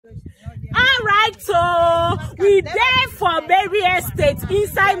Alright, so we there for Berry Estate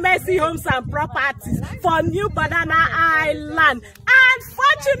inside Mercy Homes and Properties for New Banana Highland. And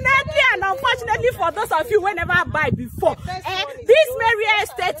fortunately and unfortunately for those of you who never buy before, this Berry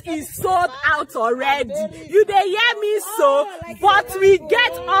Estate is sold out already. You dey hear me so? But we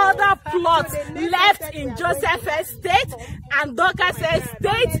get other plots left in Joseph Estate and Dorcas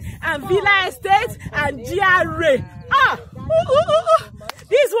Estate and Villa Estate and GRA.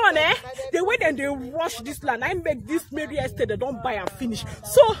 This one, the way they rush this land, I make this Berry Estate, they don't buy and finish.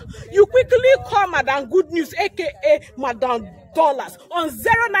 So you quickly call Madam Good News, aka Madam Dollars, on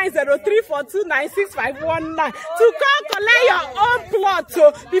 0903429651 to come collect your own plot.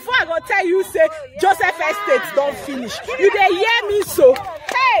 So before I go tell you, say Joseph Estate don't finish. You dey hear me so?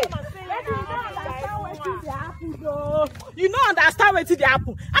 Hey! You don't understand what they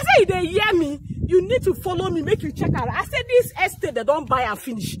happen. I say you dey hear me. You need to follow me, make you check out. I said this estate they don't buy and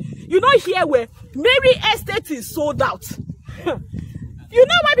finish. You know here where Berry Estate is sold out. You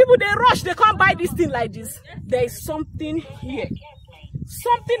know why people they rush, they can't buy this thing like this. There is something here.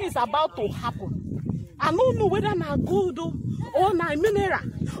 Something is about to happen. I don't know whether na gold or na mineral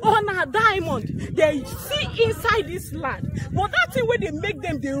or na diamond. They see inside this land. But that thing where they make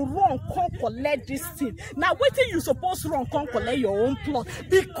them, they run, come collect this thing. Now wait till you supposed to run, come collect your own plot.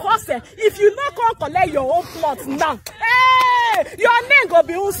 Because if you not come collect your own plot now, hey, your name go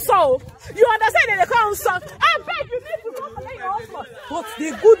be unsold. You understand that they come unsold? I beg you need to come collect your own plot. But the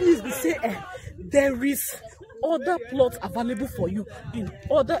good news be say, there is other plots available for you in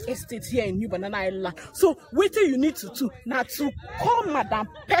other estates here in New Banana Island. So wait till you need to do now to call Madam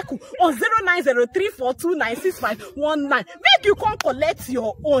Peku on 0903429651. Make you come collect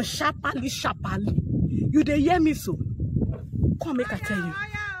your own sharply. You dey hear me so? Come make I tell you.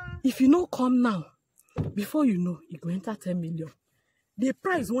 If you no come now, before you know, you go enter 10 million. The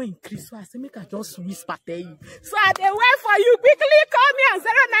price won't increase, so I say make I just whisper tell you. So I dey wait for you. Quickly call me on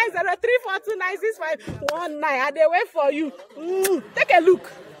 0903429651. I dey wait for you. Take a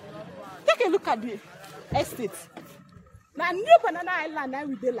look. Take a look at the estate. Now New Banana Island now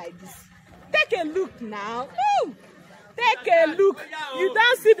we dey like this. Take a look now. Take a look. You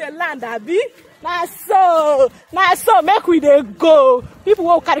don't see the land, Abi? Now so make we dey go. People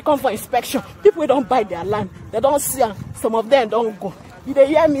will carry come for inspection. People don't buy their land. They don't see them. Some of them don't go. You dey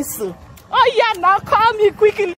hear me so? Oh yeah, now call me quickly.